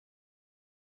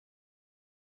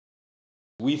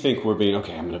We think we're being,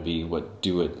 okay, I'm going to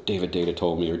do what David Data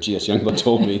told me or G.S. Youngblood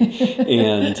told me.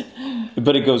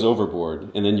 But it goes overboard.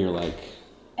 And then you're like,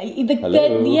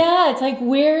 it's like,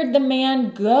 where'd the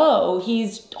man go?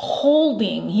 He's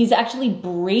holding, he's actually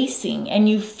bracing, and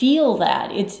you feel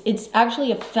that. It's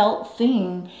actually a felt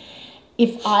thing.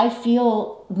 If I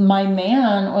feel my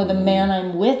man or the man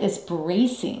I'm with is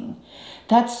bracing,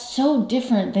 that's so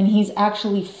different than he's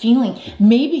actually feeling.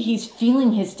 Maybe he's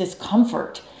feeling his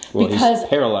discomfort. Well, because he's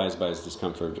paralyzed by his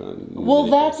discomfort. Well,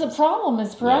 that's a problem,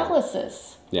 is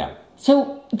paralysis. Yeah.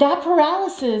 So that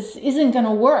paralysis isn't going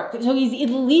to work. So he's at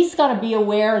least got to be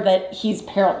aware that he's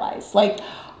paralyzed. Like,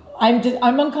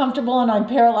 I'm uncomfortable and I'm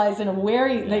paralyzed, and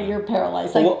aware that you're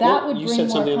paralyzed. Like, that would bring more consciousness. You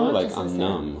said something like, I'm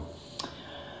numb.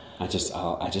 I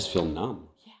just feel numb.